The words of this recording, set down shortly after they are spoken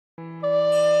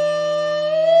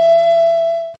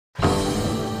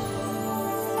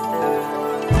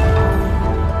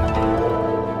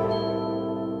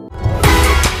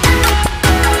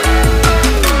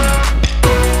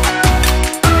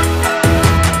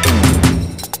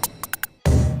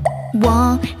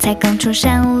我才刚出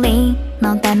山林，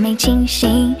脑袋没清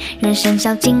醒，人生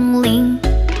小精灵。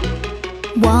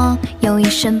我有一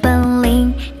身本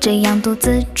领，这样独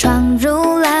自闯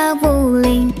入了武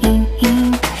林。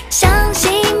相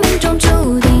信命中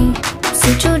注定，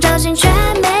四处找寻却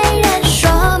没人说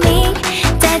明。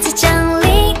再次降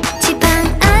临，期盼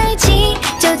爱情，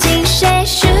究竟谁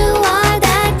是我的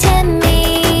天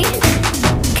命？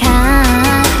看，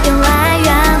原来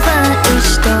缘分一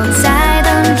直都在等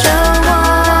着我。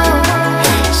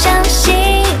相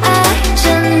信爱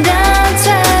真的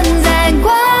存在过。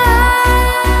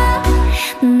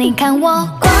你看我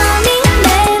光明磊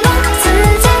落，自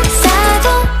在洒脱，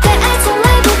对爱从来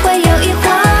不会有疑惑。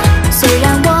虽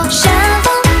然我煽风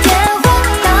点火，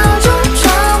到处闯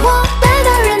祸，来到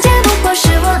人间不过是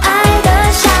问爱的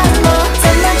下落。怎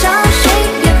么找寻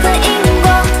缘分因果？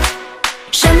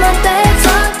什么对错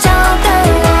交给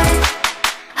我？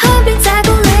何必再顾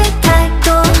虑太多？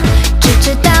只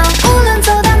知道无论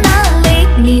走到哪里，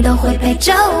你都会陪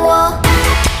着我。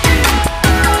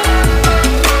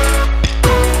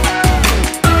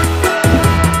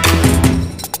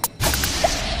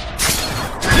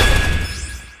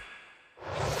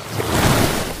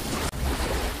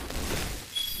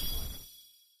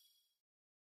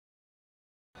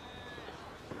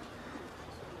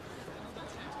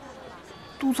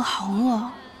肚子好饿，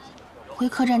回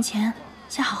客栈前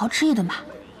先好好吃一顿吧。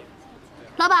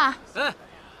老板，哎，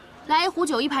来一壶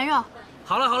酒，一盘肉。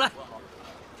好嘞，好嘞。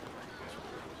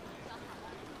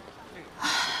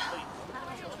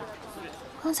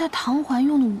刚才唐环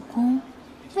用的武功，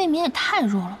未免也太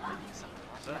弱了吧？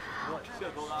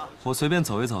我随便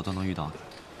走一走都能遇到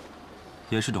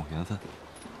你，也是种缘分。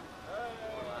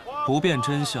不辨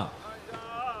真相，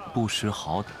不识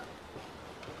好歹，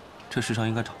这世上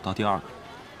应该找不到第二个。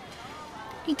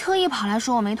你特意跑来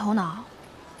说我没头脑，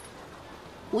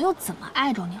我又怎么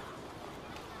碍着你了？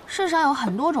世上有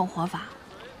很多种活法，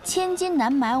千金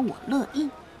难买我乐意。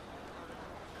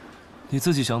你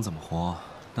自己想怎么活，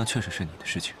那确实是你的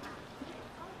事情。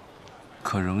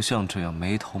可仍像这样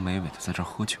没头没尾的在这儿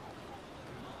喝酒，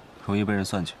容易被人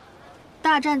算计。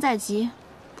大战在即，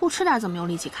不吃点怎么有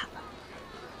力气砍呢？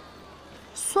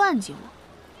算计我，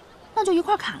那就一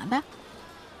块砍了呗。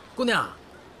姑娘，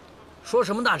说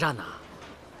什么大战呢？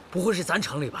不会是咱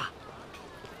城里吧？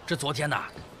这昨天呐，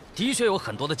的确有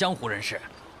很多的江湖人士，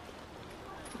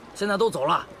现在都走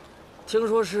了。听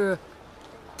说是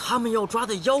他们要抓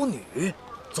的妖女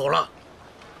走了。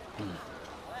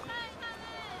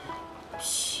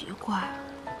奇怪，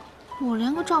我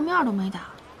连个照面都没打，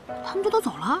他们就都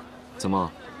走了？怎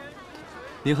么？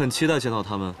你很期待见到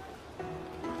他们？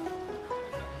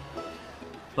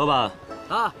老板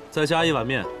啊，再加一碗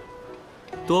面，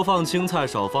多放青菜，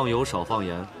少放油，少放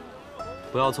盐，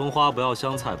不要葱花，不要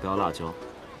香菜，不要辣椒。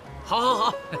好，好，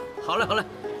好，好嘞，好嘞。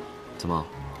怎么？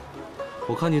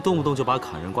我看你动不动就把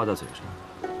砍人挂在嘴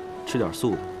上，吃点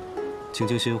素的，清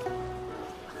清心火。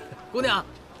姑娘，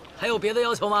还有别的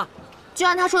要求吗？就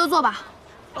按他说的做吧。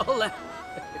好嘞。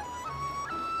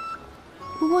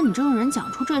不过你这种人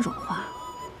讲出这种话，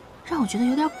让我觉得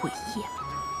有点诡异。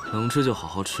能吃就好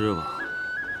好吃吧。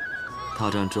大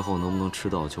战之后能不能吃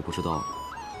到就不知道了。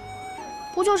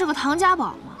不就是个唐家宝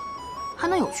吗？还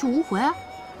能有去无回？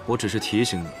我只是提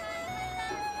醒你，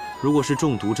如果是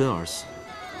中毒针而死，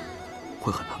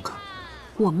会很难看。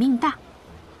我命大，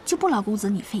就不劳公子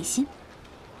你费心。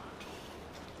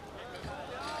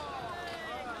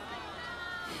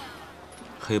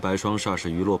黑白双煞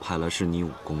是余洛派来试你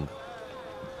武功的。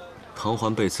唐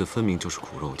环被刺分明就是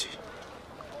苦肉计，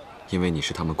因为你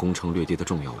是他们攻城略地的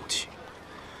重要武器。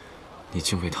你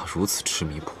竟为他如此痴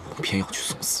迷不悟，偏要去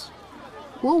送死。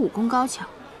我武功高强，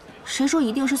谁说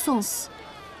一定是送死？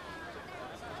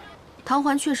唐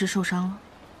环确实受伤了，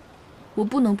我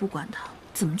不能不管他，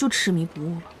怎么就痴迷不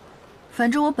悟了？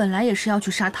反正我本来也是要去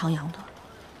杀唐阳的，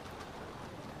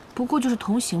不过就是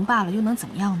同行罢了，又能怎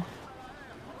么样呢？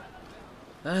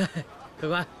哎，客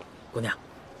官，姑娘，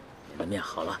你的面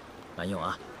好了，慢用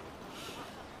啊。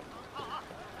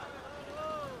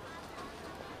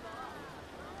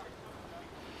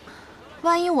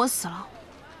万一我死了，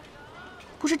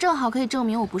不是正好可以证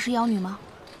明我不是妖女吗？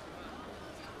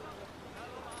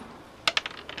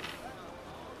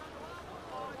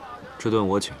这顿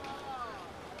我请，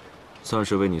算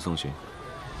是为你送行。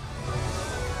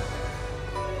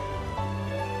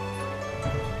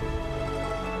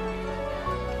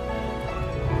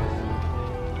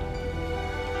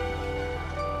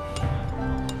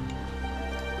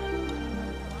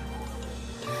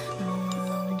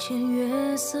梦见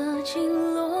月色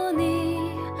轻落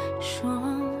你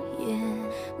双眼，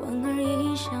莞尔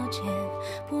一笑间，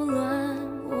拨乱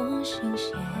我心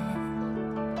弦。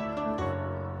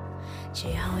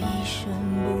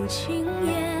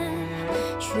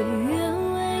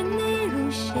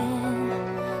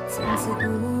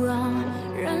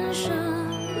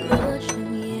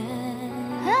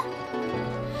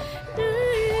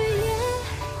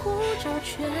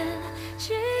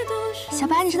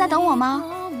是在等我吗？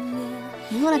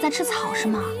你饿了在吃草是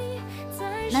吗？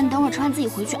那你等会吃完自己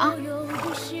回去啊。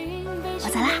我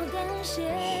走啦。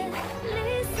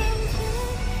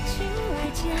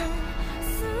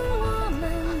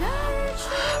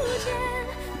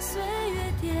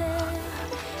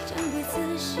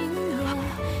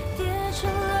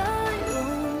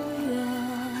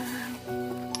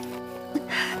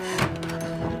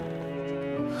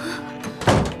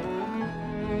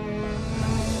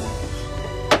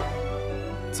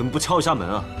 怎么不敲一下门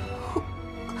啊？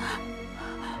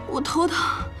我头疼，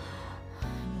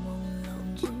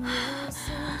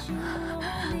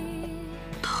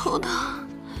头疼，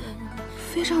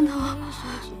非常疼，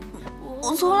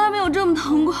我从来没有这么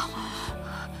疼过。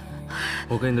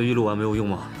我给你的玉露丸没有用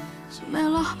吗？没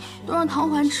了，都让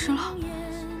唐环吃了。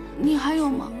你还有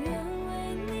吗？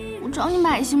我找你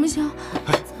买行不行？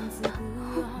哎，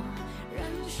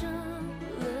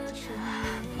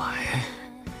买？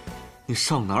你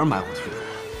上哪儿买我的玉露丸？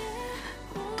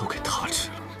都给他吃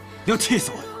了，你要气死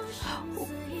我呀！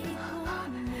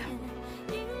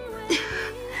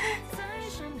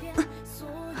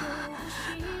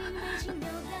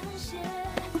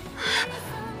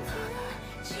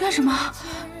 干什么？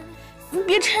你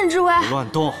别趁之危！别乱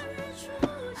动！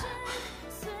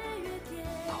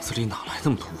脑子里哪来那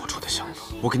么多龌龊的想法？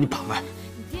我给你把脉。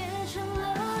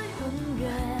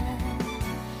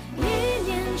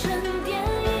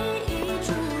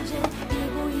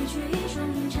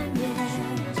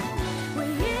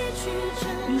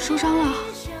你受伤了？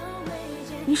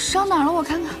你伤哪儿了？我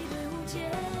看看。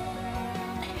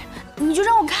你就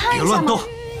让我看一下嘛。别乱动！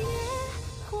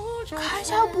 看一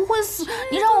下又不会死，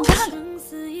你让我看。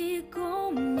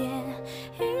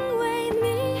因为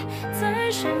你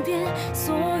在身边，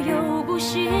所有不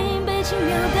幸被轻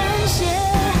描淡写，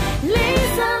离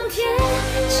桑田，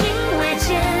情未见，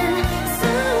似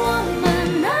我们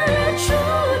那日初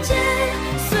见，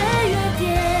岁月叠，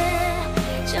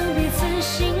将彼此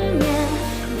信念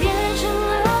变成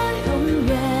了永远。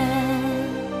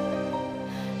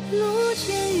路渐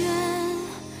远，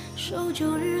守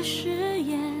旧日誓言。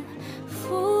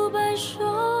 抚白首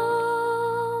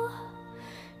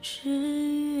之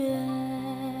约。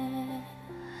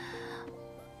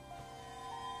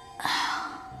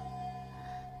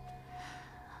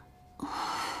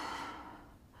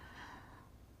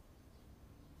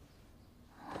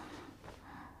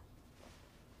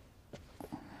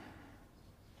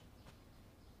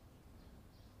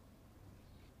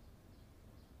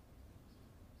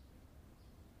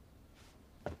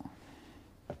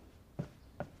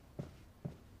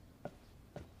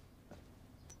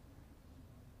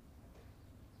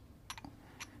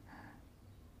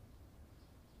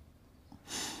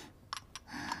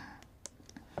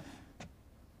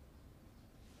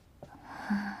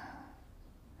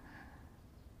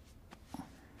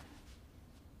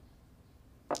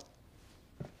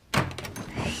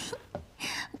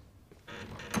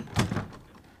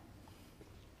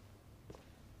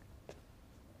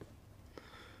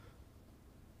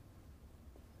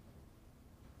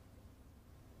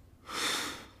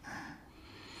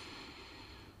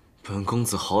本公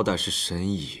子好歹是神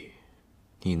医，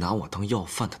你拿我当要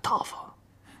饭的打发？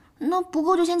那不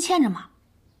够就先欠着嘛。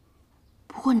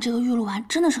不过你这个玉露丸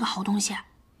真的是个好东西。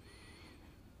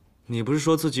你不是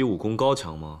说自己武功高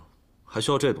强吗？还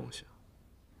需要这东西？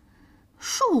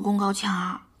是武功高强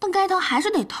啊，但该疼还是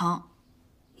得疼。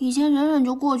以前忍忍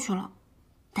就过去了，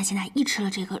但现在一吃了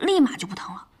这个，立马就不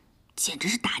疼了，简直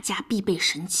是打架必备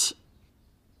神器。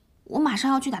我马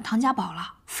上要去打唐家堡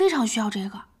了，非常需要这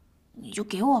个。 你就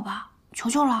给我吧，求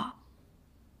求了。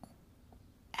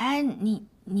哎，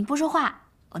你不说话，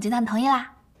我就当你同意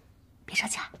啦。别生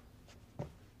气啊。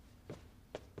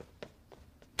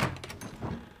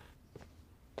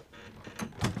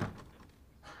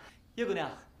叶姑娘，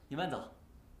你慢走。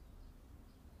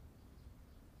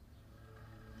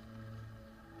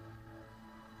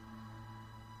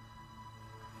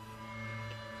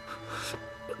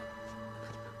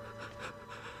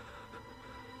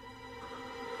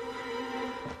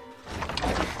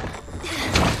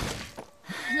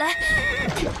来，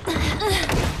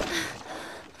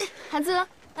孩子，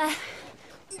哎，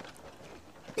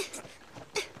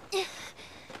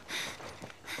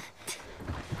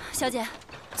小姐，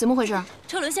怎么回事？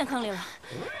车轮陷坑里了。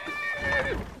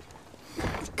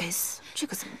该死，这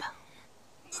可怎么办？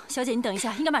小姐，你等一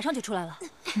下，应该马上就出来了。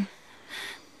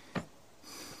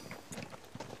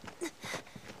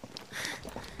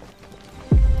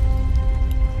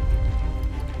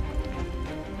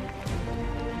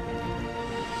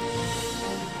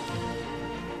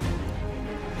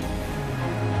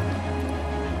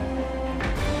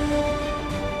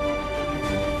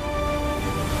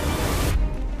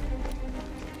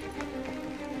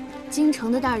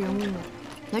城的大人物，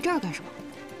来这儿干什么？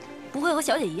不会和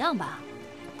小姐一样吧？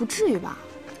不至于吧？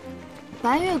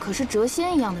白月可是谪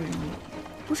仙一样的人物，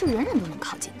不是人人都能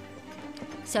靠近的。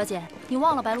小姐，你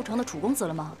忘了白鹿城的楚公子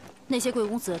了吗？那些贵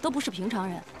公子都不是平常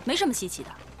人，没什么稀奇的。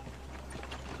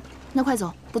那快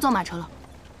走，不坐马车了，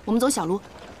我们走小路。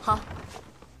好。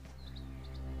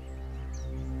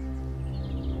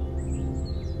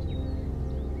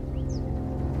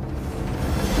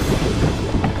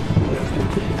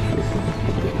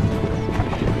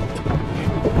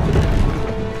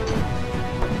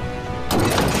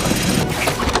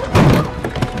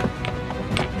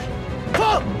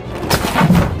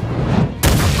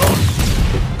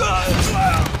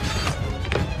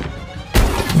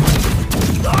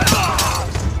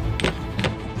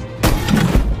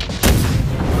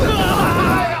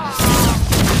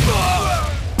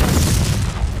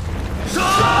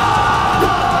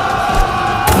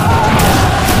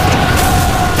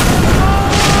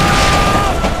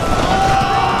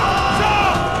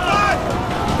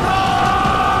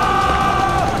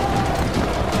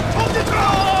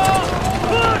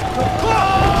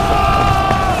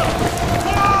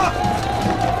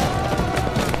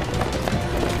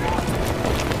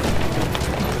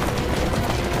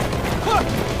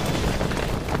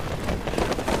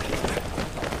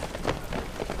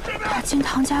 进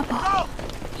唐家堡，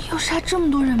要杀这么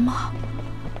多人吗？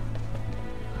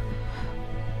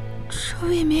这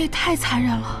未免也太残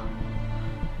忍了。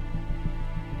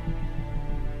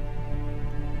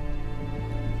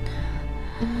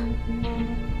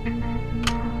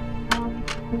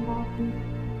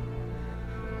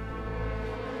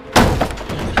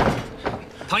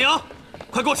唐瑶，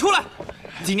快给我出来！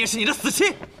今天是你的死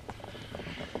期！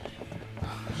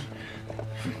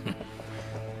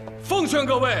奉劝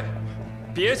各位，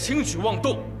别轻举妄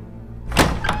动。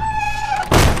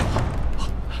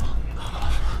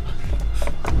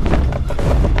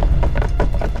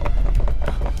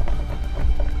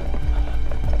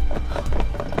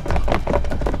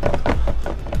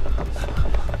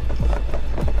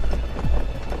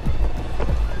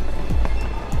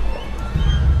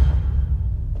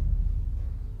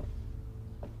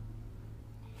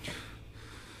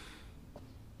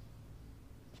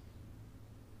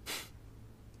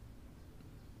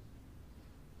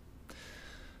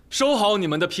收好你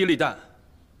们的霹雳弹，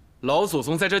老祖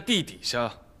宗在这地底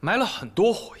下埋了很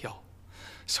多火药，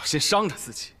小心伤着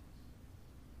自己。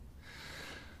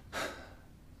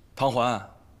唐环，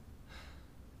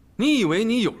你以为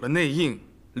你有了内应，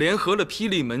联合了霹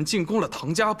雳门，进攻了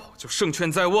唐家堡，就胜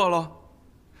券在握了？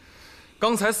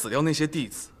刚才死掉那些弟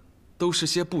子，都是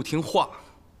些不听话的，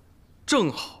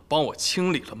正好帮我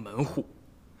清理了门户。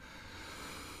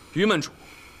于门主。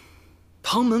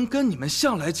 唐门跟你们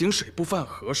向来井水不犯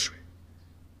河水，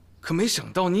可没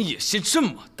想到你野心这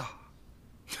么大，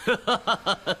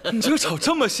你就找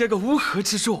这么些个乌合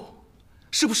之众，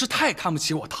是不是太看不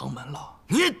起我唐门了？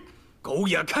你狗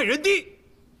眼看人低，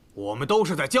我们都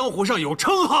是在江湖上有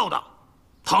称号的，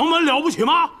唐门了不起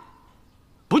吗？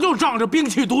不就仗着兵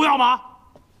器毒药吗？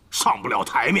上不了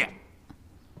台面。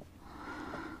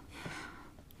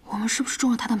我们是不是中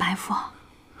了他的埋伏？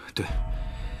对。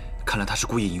 看来他是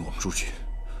故意引我们出去。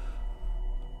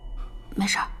没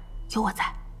事，有我在。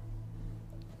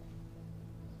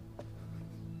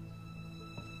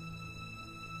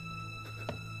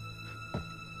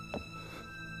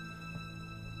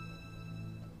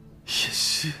叶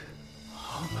兮，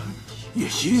叶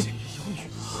兮，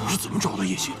你是怎么找到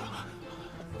叶兮的？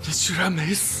你居然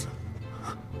没死！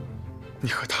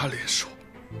你和他联手，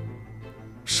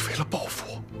是为了报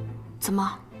复我？怎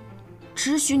么，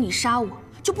只许你杀我？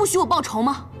 就不许我报仇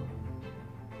吗？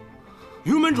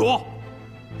于门主，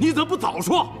你怎么不早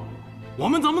说？我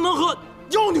们怎么能和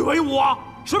妖女为伍啊？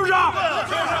是不是？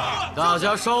大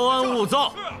家稍安勿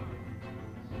躁，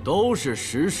都是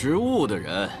识时务的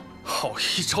人。好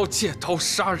一招借刀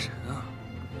杀人啊！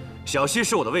小溪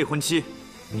是我的未婚妻，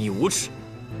你无耻，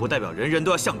不代表人人都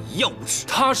要像你一样无耻。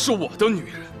她是我的女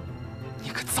人，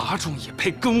你个杂种也配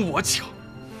跟我抢？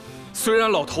 虽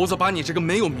然老头子把你这个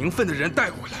没有名分的人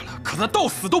带回来了，可他到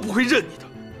死都不会认你的。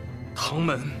唐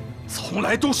门从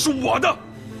来都是我的。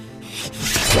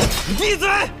你闭嘴！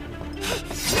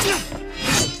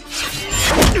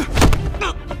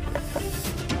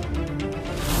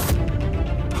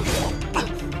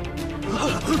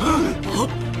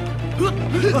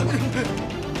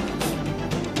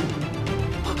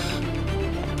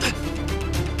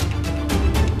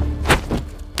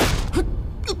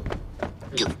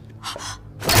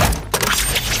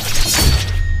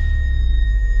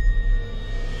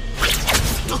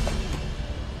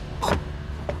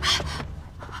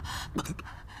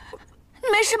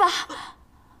没事吧？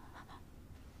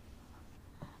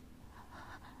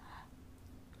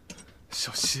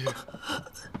小希，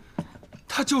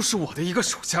他就是我的一个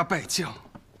手下败将，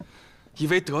以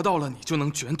为得到了你就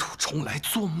能卷土重来，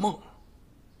做梦。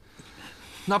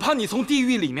哪怕你从地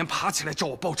狱里面爬起来找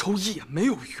我报仇也没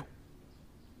有用。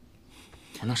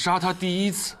我能杀他第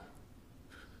1次，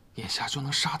眼下就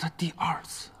能杀他第2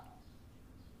次。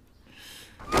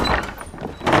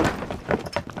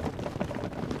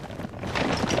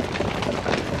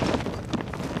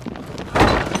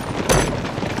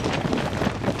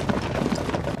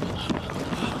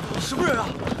什么人啊？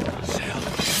谁啊？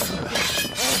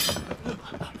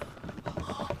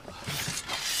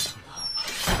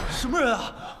什么人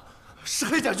啊？是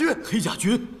黑甲军！黑甲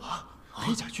军！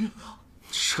黑甲军！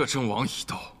摄政王已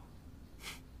到，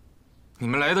你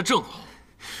们来的正好。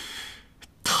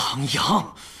唐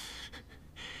阳，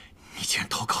你竟然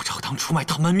投靠朝堂，出卖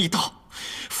唐门密道，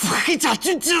扶黑甲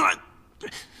军进来，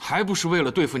还不是为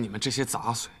了对付你们这些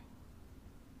杂碎？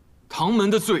唐门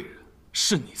的罪人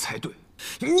是你才对。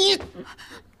你，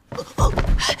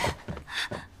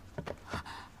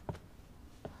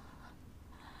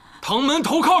唐门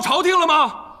投靠朝廷了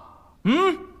吗？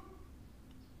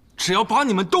只要把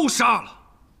你们都杀了，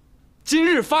今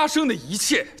日发生的一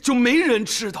切就没人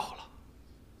知道了。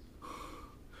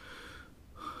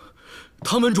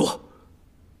唐门主，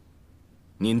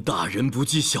您大人不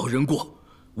计小人过，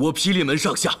我霹雳门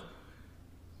上下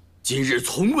今日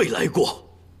从未来过。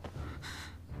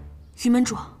于门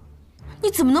主，你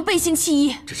怎么能背信弃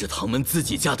义？这是唐门自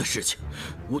己家的事情，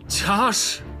我家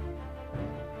事，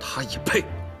他也配？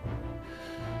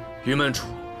于门主，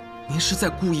您是在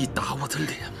故意打我的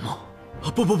脸吗？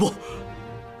不，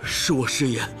是我失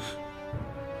言。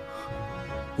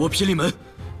我霹雳门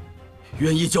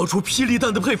愿意交出霹雳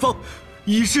弹的配方，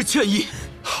以示歉意。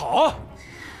好，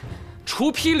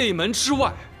除霹雳门之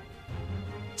外，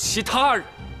其他人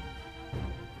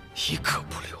一个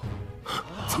不留。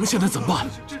咱们现在怎么办？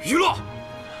娱乐，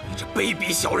你这卑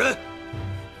鄙小人！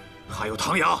还有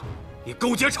唐阳，你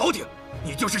勾结朝廷，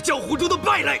你就是江湖中的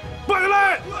败类！败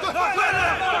类！败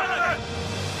类！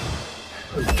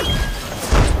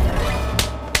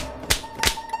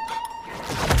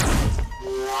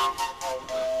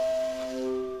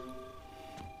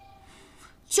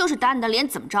就是打你的脸，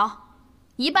怎么着？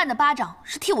一半的巴掌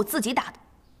是替我自己打的。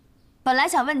本来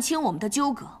想问清我们的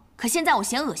纠葛，可现在我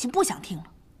嫌恶心，不想听了。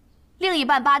另一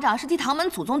半巴掌是替唐门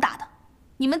祖宗打的。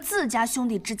你们自家兄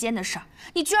弟之间的事儿，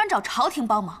你居然找朝廷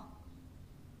帮忙，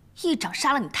一掌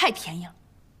杀了你太便宜了。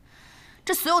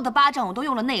这所有的巴掌我都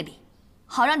用了内力，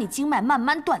好让你经脉慢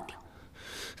慢断掉。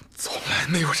从来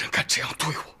没有人敢这样对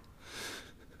我，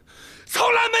从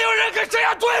来没有人敢这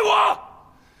样对我。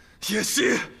叶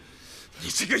兮，你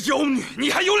这个妖女，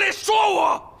你还有脸说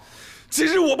我？今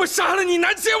日我不杀了你，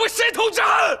南街为谁同之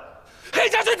恨？黑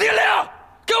甲军听令，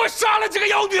给我杀了这个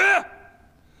妖女！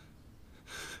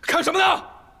看什么呢？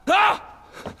啊！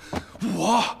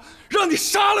我让你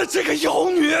杀了这个妖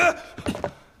女！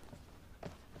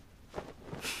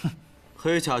哼，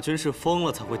黑甲军是疯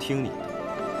了才会听你的。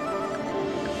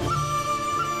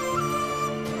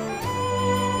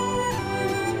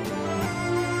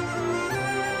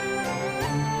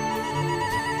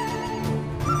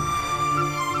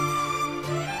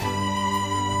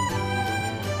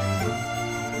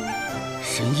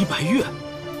神医白月，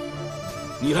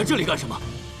你来这里干什么？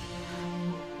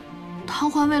唐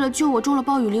环为了救我中了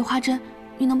暴雨梨花针，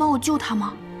你能帮我救他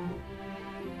吗？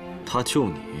他救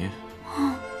你，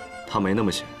他没那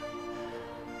么闲。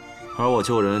而我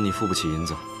救人，你付不起银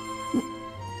子。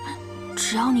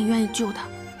只要你愿意救他，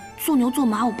做牛做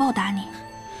马，我报答你。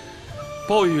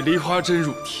暴雨梨花针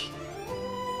入体，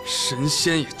神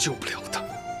仙也救不了他。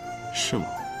是吗？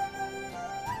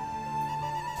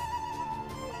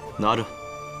拿着。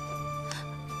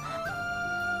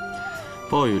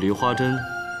暴雨梨花针，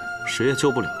谁也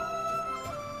救不了。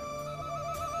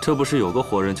这不是有个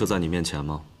活人就在你面前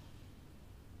吗？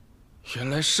原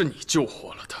来是你救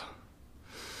活了他。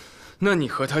那你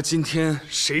和他今天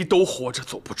谁都活着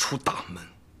走不出大门。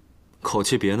口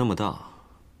气别那么大。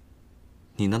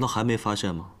你难道还没发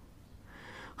现吗？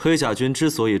黑甲军之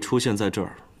所以出现在这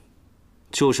儿，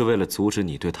就是为了阻止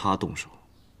你对他动手。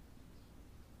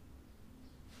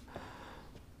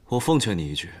我奉劝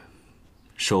你一句，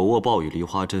手握暴雨梨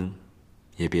花针，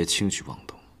也别轻举妄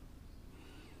动。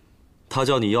他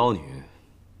叫你妖女，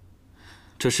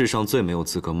这世上最没有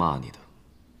资格骂你的，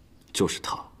就是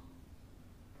他。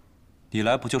你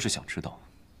来不就是想知道，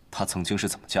他曾经是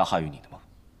怎么加害于你的吗？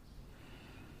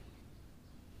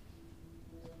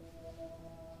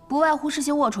不外乎是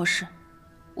些龌龊事，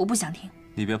我不想听。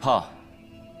你别怕，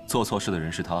做错事的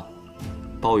人是他。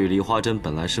暴雨梨花针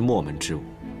本来是没门之物，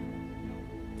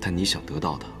但你想得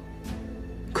到它，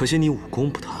可惜你武功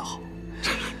不太好，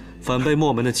反被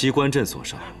莫门的机关阵所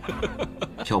伤。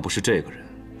要不是这个人，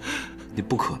你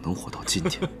不可能活到今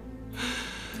天。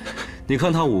你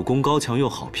看他武功高强又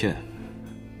好骗，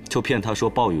就骗他说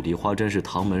暴雨梨花针是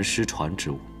唐门失传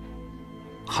之物，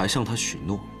还向他许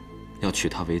诺要娶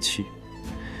她为妻。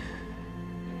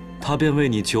他便为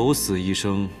你九死一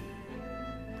生，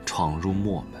闯入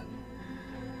墨门。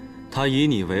他以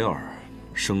你为饵，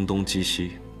声东击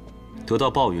西，得到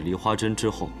暴雨梨花针之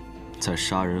后，再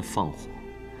杀人放火。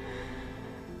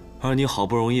而你好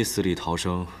不容易死里逃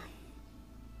生，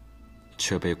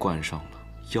却被冠上了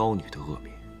妖女的恶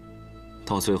名，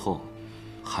到最后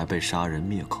还被杀人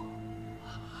灭口。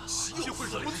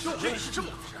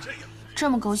这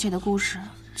么狗血的故事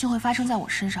就会发生在我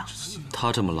身上？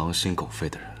他这么狼心狗肺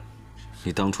的人，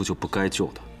你当初就不该救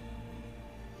他。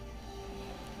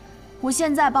我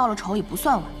现在报了仇也不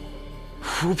算晚。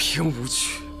无凭无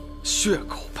据，血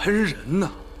口喷人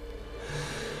呐！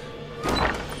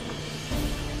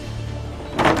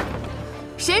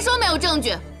谁说没有证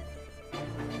据？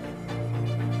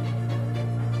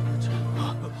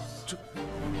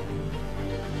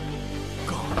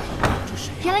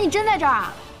原来你真在这儿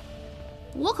啊！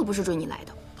我可不是追你来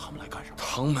的。他们来干什么？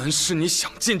唐门是你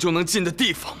想进就能进的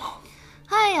地方吗？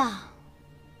哎呀，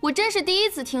我真是第一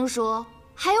次听说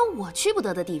还有我去不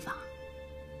得的地方。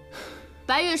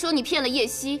白月说你骗了叶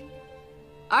兮，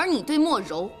而你对莫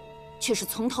柔却是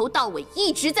从头到尾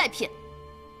一直在骗，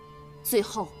最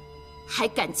后还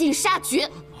赶尽杀绝。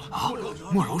啊！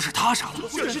莫柔是他杀的，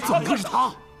怎么会是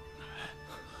他？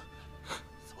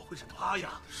怎么会是他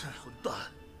呀？是混蛋！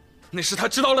那是他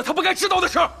知道了他不该知道的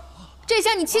事儿。这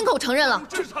下你亲口承认了，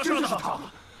真是他！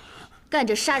干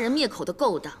着杀人灭口的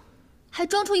勾当，还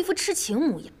装出一副痴情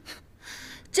模样，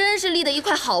真是立的一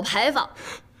块好牌坊。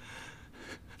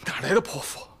哪来的泼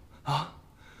妇啊？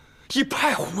一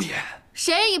派胡言！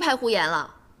谁一派胡言了？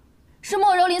是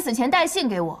莫柔临死前带信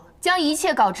给我，将一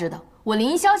切告知的。我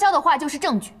林潇潇的话就是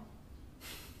证据。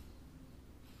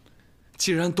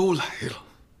既然都来了，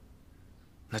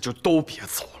那就都别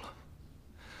走了。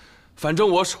反正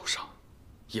我手上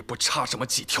也不差这么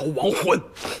几条亡魂。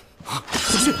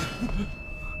小心！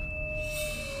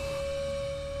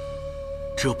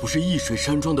这不是易水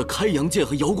山庄的开阳剑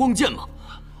和瑶光剑吗？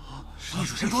易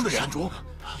水山庄的人。山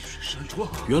庄，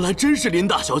原来真是林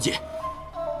大小姐。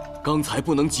刚才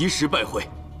不能及时拜会，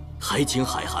还请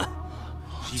海涵。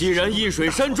既然易水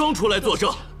山庄出来作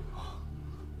证，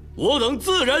我等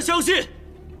自然相信。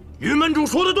云门主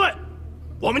说的对，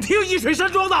我们听易水山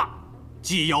庄的，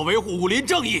既要维护武林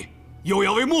正义，又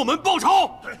要为墨门报仇。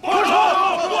报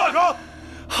仇！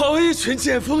好一群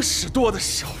见风使舵的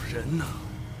小人呐！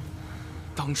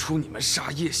当初你们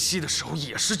杀叶兮的时候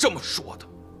也是这么说的。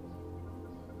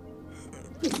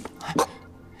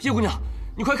叶姑娘，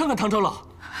你快看看唐长老。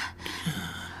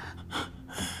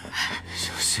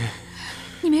小心！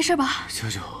你没事吧？求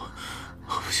求，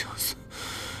我不想死。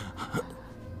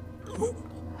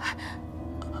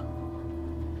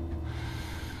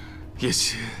叶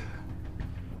兮，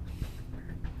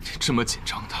你这么紧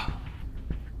张他，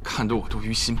看得我都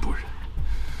于心不忍，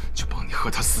就帮你和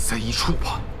他死在一处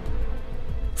吧。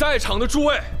在场的诸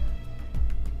位，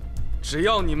只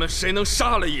要你们谁能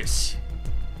杀了叶兮，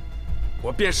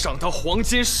我便赏他黄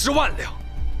金10万两，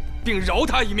并饶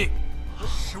他一命。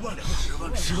10万两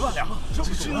，10万两，这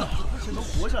不行啊！谁能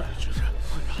活下来？这是。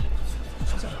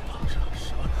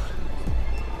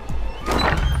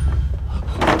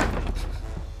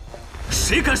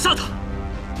谁敢杀他？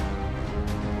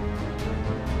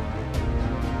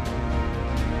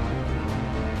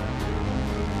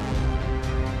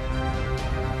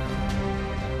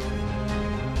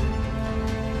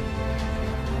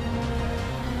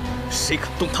谁敢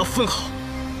动他分毫，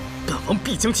本王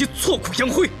必将其挫骨扬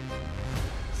灰。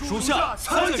属下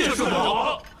参见摄政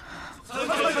王。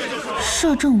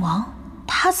摄政王，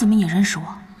他怎么也认识我？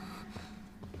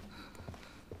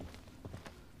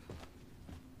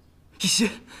一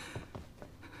些，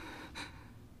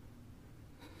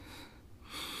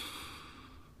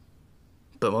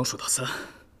本王数到3，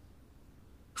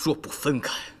若不分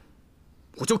开，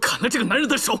我就砍了这个男人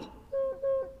的手。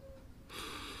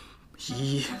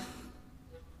1、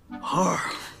2，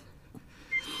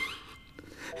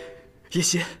叶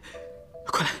兮，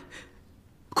快来，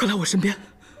快来我身边！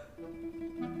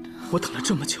我等了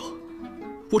这么久，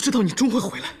我知道你终会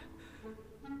回来。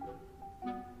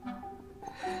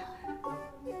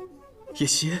叶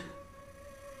兮，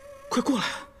快过来，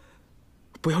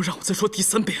不要让我再说第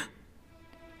3遍。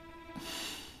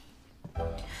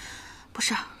不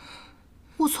是，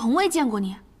我从未见过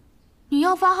你，你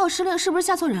要发号施令，是不是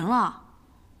下错人了？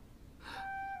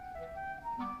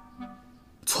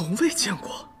从未见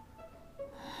过。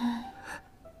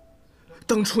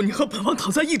当初你和本王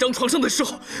躺在一张床上的时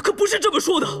候，可不是这么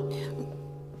说的。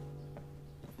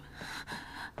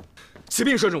启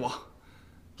禀摄政王，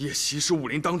叶袭是武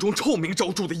林当中臭名昭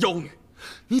著的妖女，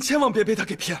你千万别被她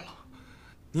给骗了。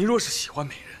您若是喜欢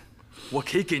美人，我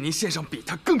可以给您献上比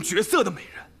她更绝色的美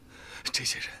人。这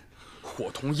些人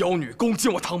伙同妖女攻进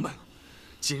我唐门，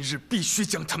今日必须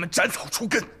将他们斩草除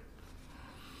根。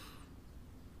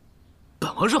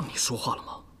本王让你说话了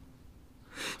吗？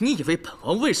你以为本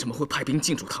王为什么会派兵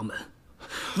进驻唐门？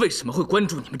为什么会关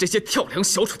注你们这些跳梁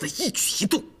小丑的一举一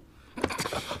动？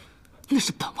那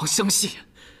是本王相信，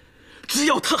只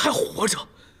要他还活着，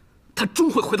他终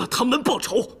会回到唐门报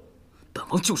仇。本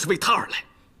王就是为他而来，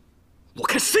我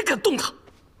看谁敢动他！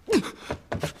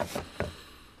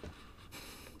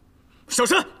小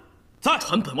申，在，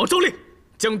传本王诏令，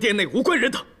将殿内无关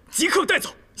人等即刻带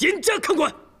走，严加看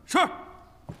管。是。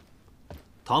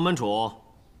唐门主，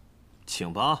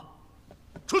请吧。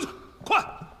出去，快，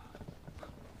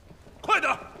快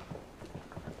点！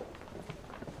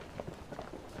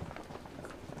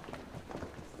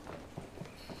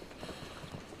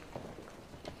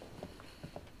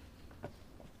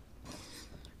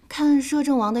看摄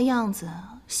政王的样子，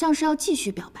像是要继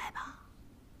续表白吧？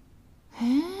哎，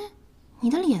你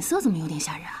的脸色怎么有点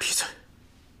吓人啊？闭嘴！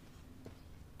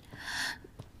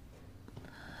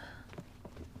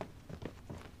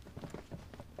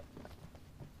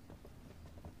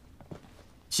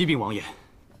启禀王爷，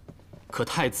可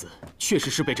太子确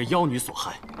实是被这妖女所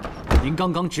害。您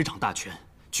刚刚执掌大权，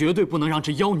绝对不能让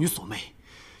这妖女所魅，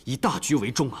以大局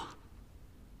为重啊！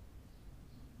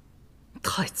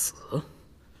太子？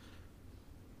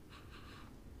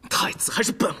太子还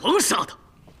是本王杀的，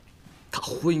他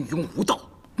昏庸无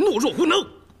道，懦弱无能。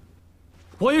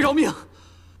王爷饶命！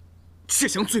却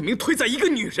将罪名推在一个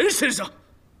女人身上，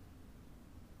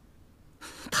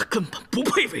他根本不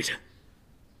配为人，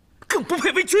更不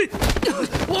配为君。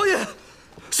王爷，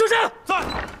小申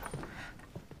在，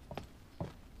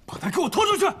把他给我拖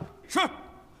出去。是，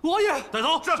王爷，带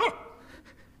走。是。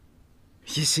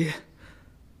依稀，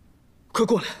快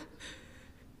过来，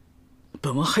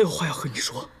本王还有话要和你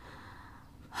说。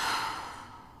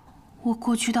我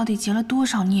过去到底结了多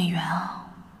少孽缘啊！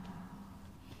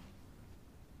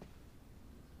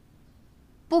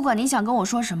不管你想跟我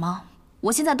说什么，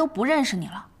我现在都不认识你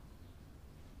了。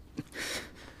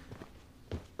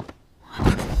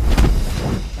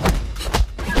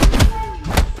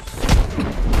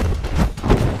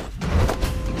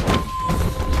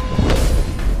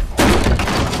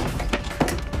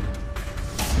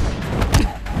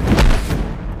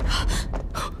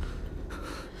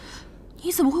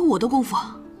你怎么会我的功夫？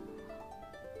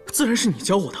自然是你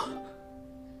教我的，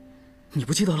你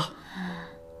不记得了？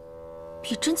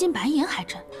比真金白银还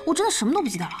真，我真的什么都不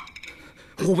记得了。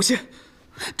我不信。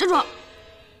站住！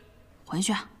回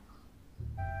去。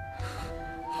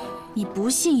你不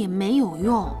信也没有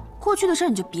用，过去的事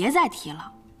你就别再提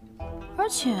了。而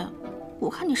且，我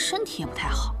看你身体也不太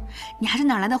好，你还是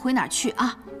哪儿来的回哪儿去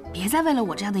啊！别再为了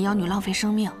我这样的妖女浪费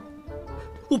生命。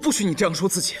我不许你这样说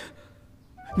自己，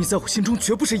你在我心中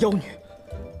绝不是妖女，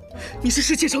你是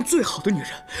世界上最好的女人，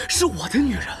是我的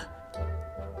女人。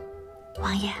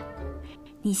王爷，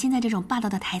你现在这种霸道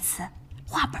的台词，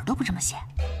话本都不这么写。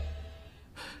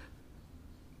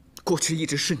过去一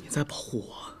直是你在保护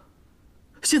我，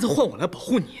现在换我来保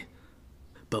护你。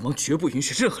本王绝不允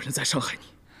许任何人再伤害你。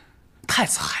太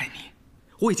子害你，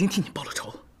我已经替你报了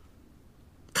仇。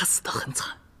他死得很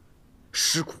惨，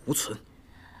尸骨无存。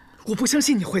我不相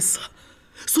信你会死，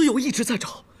所以我一直在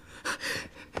找。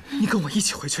你跟我一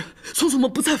起回去，从此我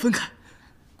们不再分开。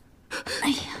哎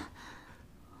呀，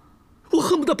我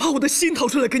恨不得把我的心掏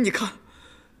出来给你看。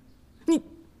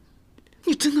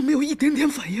你真的没有一点点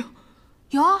反应？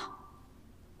有啊，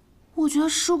我觉得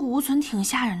尸骨无存挺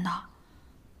吓人的。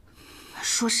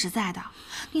说实在的，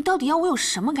你到底要我有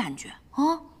什么感觉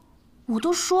啊？我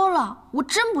都说了，我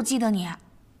真不记得你，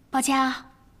抱歉啊。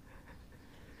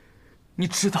你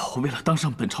知道我为了当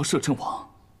上本朝摄政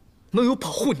王，能有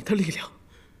保护你的力量，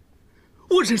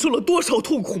我忍受了多少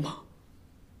痛苦吗？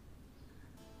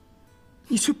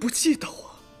你却不记得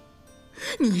我，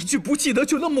你一句不记得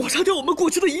就能抹杀掉我们过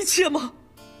去的一切吗？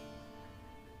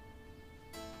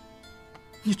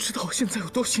你知道我现在有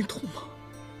多心痛吗？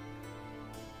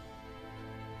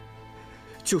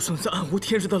就算在暗无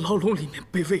天日的牢笼里面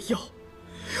被喂药，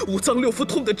五脏六腑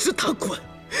痛得直打滚，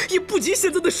也不及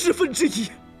现在的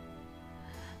1/10。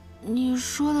你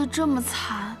说的这么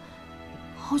惨，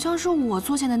好像是我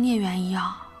做下的孽缘一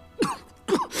样。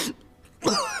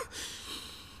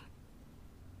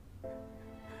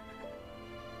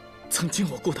曾经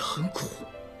我过得很苦，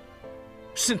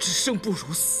甚至生不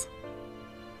如死，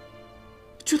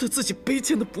觉得自己卑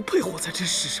贱的不配活在这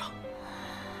世上。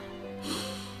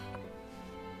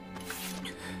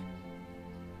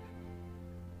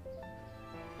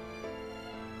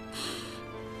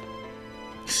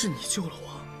是你救了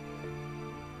我。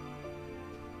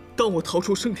当我逃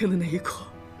出升天的那一刻，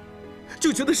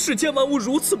就觉得世间万物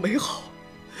如此美好，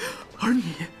而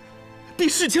你比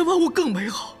世间万物更美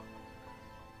好。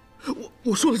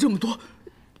我说了这么多，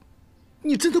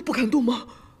你真的不感动吗？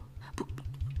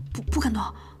不感动。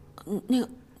那个，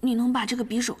你能把这个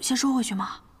匕首先收回去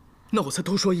吗？那我再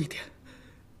多说一点，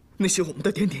那些我们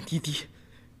的点点滴滴，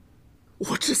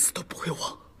我至死都不会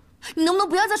忘。你能不能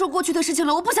不要再说过去的事情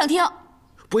了？我不想听。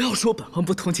不要说本王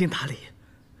不通情达理，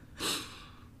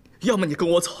要么你跟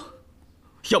我走，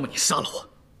要么你杀了我。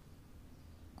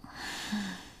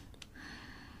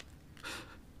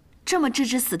这么置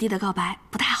之死地的告白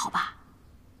不太好吧？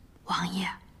王爷，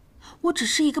我只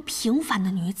是一个平凡的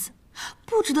女子，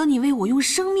不值得你为我用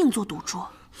生命做赌注。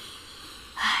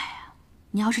哎呀，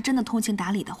你要是真的通情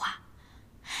达理的话，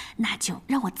那就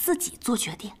让我自己做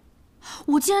决定。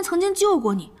我既然曾经救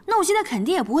过你，那我现在肯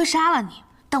定也不会杀了你，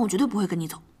但我绝对不会跟你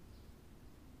走。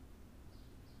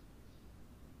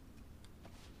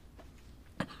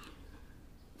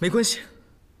没关系，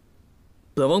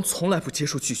本王从来不接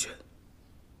受拒绝。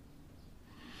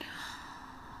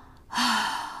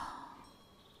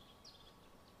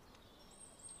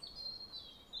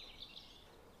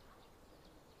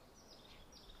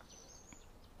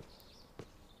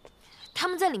他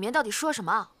们在里面到底说什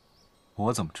么？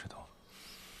我怎么知道？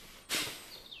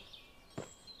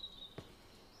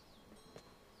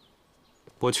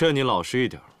我劝你老实一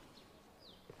点，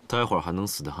待会儿还能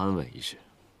死得安稳一些。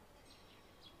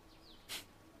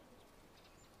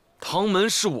唐门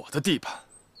是我的地盘，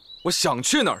我想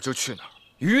去哪儿就去哪儿，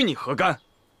与你何干？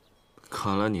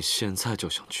看来你现在就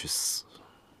想去死。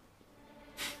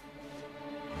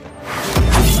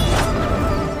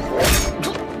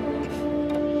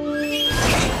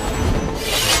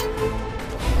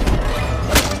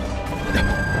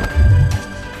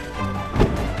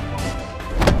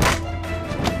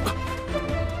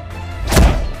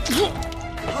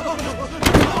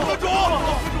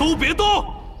都别动！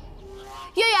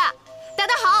月月，打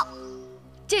得好！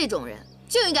这种人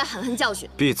就应该狠狠教训。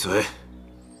闭嘴！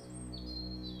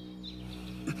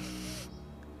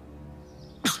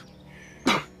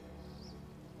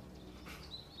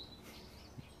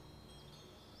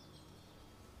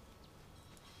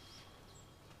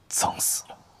脏死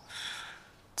了！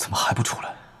怎么还不出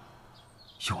来？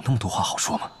有那么多话好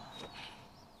说吗？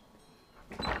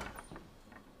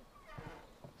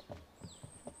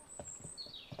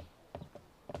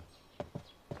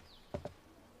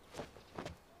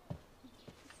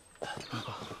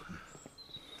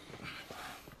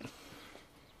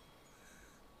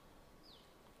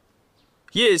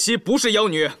叶夕不是妖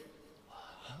女，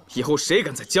以后谁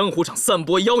敢在江湖上散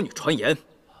播妖女传言，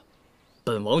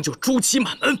本王就诛其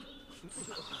满门。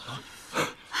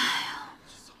哎呀，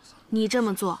你这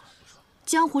么做，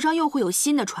江湖上又会有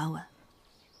新的传闻，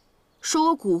说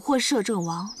我蛊惑摄政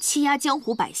王，欺压江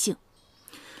湖百姓。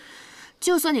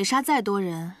就算你杀再多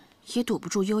人，也堵不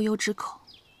住悠悠之口。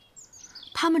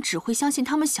他们只会相信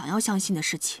他们想要相信的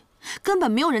事情，根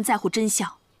本没有人在乎真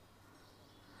相。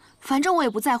反正我也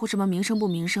不在乎什么名声不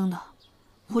名声的，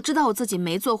我知道我自己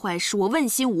没做坏事，我问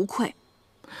心无愧。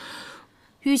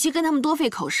与其跟他们多费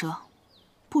口舌，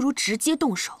不如直接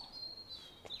动手。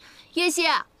叶夕，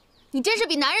你真是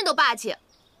比男人都霸气，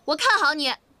我看好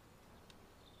你。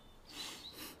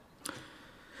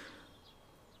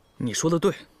你说的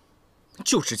对，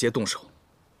就直接动手，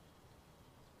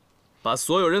把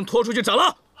所有人拖出去斩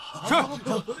了。是。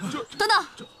等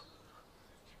等，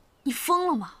你疯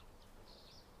了吗？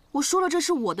我说了，这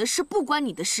是我的事，不关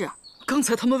你的事。刚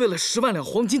才他们为了10万两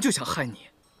黄金就想害你，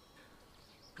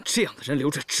这样的人留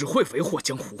着只会为祸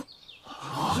江湖。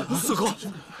四哥，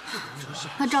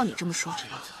那照你这么说，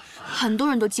很多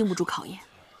人都经不住考验。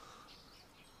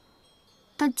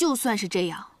但就算是这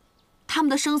样，他们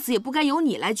的生死也不该由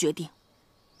你来决定。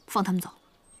放他们走。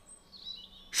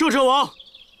摄政王，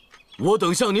我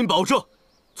等向您保证，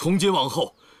从今往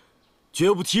后，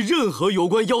绝不提任何有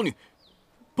关妖女，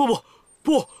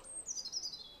不，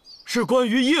是关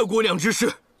于叶姑娘之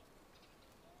事。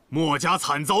墨家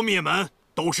惨遭灭门，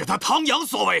都是他汤阳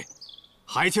所为，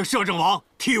还请摄政王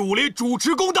替武林主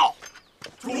持公道。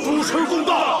主持公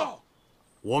道！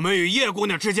我们与叶姑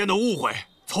娘之间的误会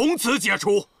从此解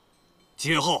除，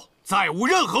今后再无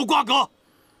任何瓜葛。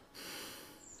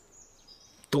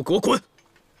都给我滚！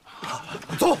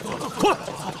走，快！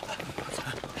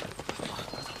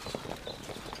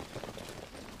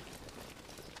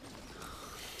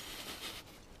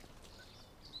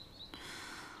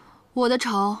我的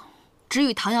仇只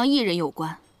与唐阳一人有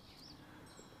关，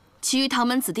其余唐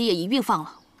门子弟也一并放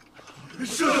了。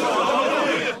是。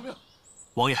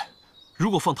王爷，如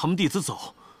果放唐门弟子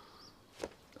走，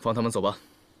放他们走吧。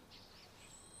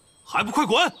还不快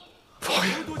滚！王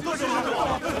爷，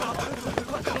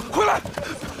回来，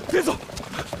别走！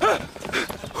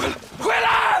回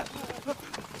来！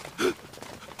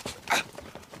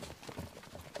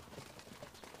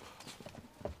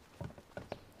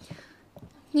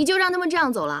你就让他们这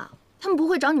样走了，他们不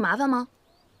会找你麻烦吗？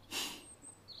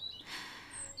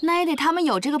那也得他们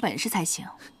有这个本事才行。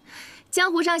江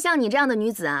湖上像你这样的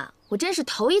女子啊，我真是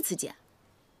头一次见。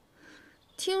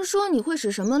听说你会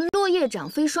使什么落叶掌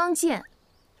飞双剑，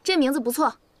这名字不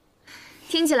错，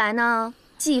听起来呢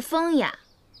既风雅，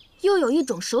又有一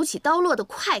种手起刀落的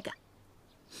快感。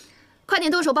快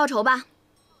点动手报仇吧，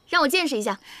让我见识一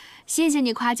下。谢谢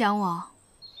你夸奖我，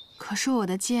可是我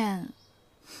的剑……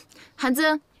韩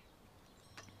姿，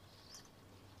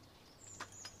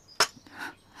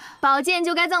宝剑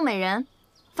就该赠美人，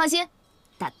放心，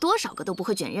打多少个都不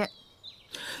会卷刃。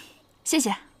谢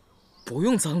谢。不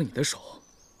用脏了你的手。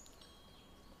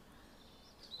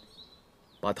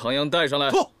把唐阳带上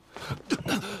来。不。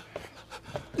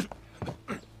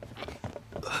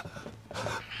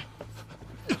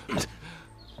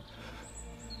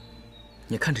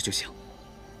你看着就行，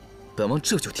本王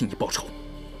这就替你报仇。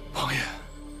王爷，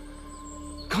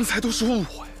刚才都是误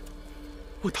会，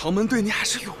我唐门对你还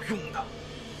是有用的。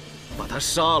把他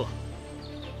杀了，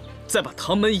再把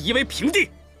唐门夷为平地。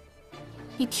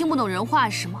你听不懂人话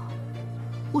是吗？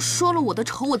我说了，我的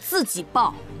仇我自己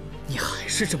报。你还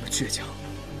是这么倔强。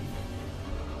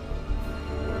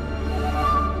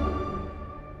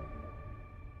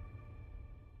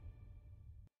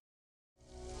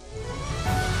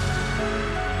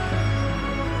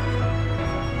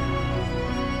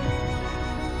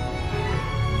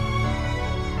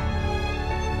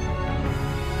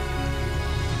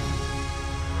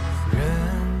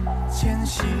间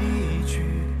戏剧，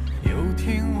有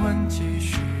天问几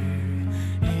许？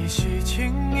一夕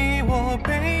情意，我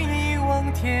被遗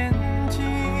忘天际。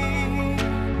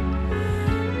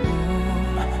无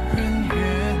人远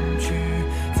去，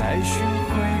再寻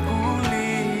回故里，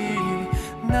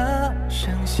那声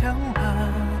相伴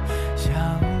相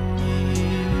依。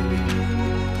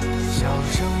笑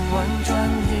声婉转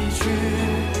一去，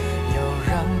悠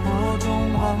然拨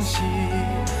动往昔，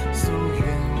夙愿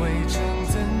未成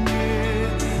怎与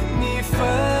你分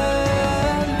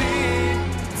离？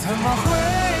怎么会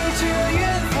这缘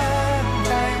分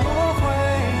带我回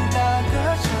那个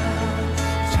城，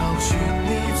找寻你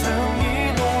曾遗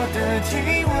落的体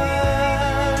温？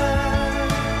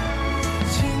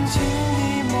轻轻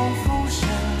一梦浮生，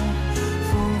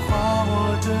风化我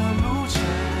的路程，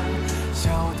笑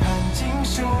谈今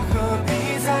生何必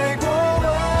再过问？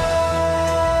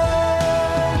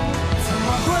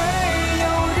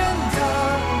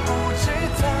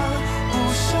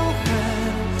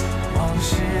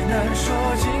难说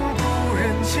尽故人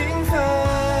情。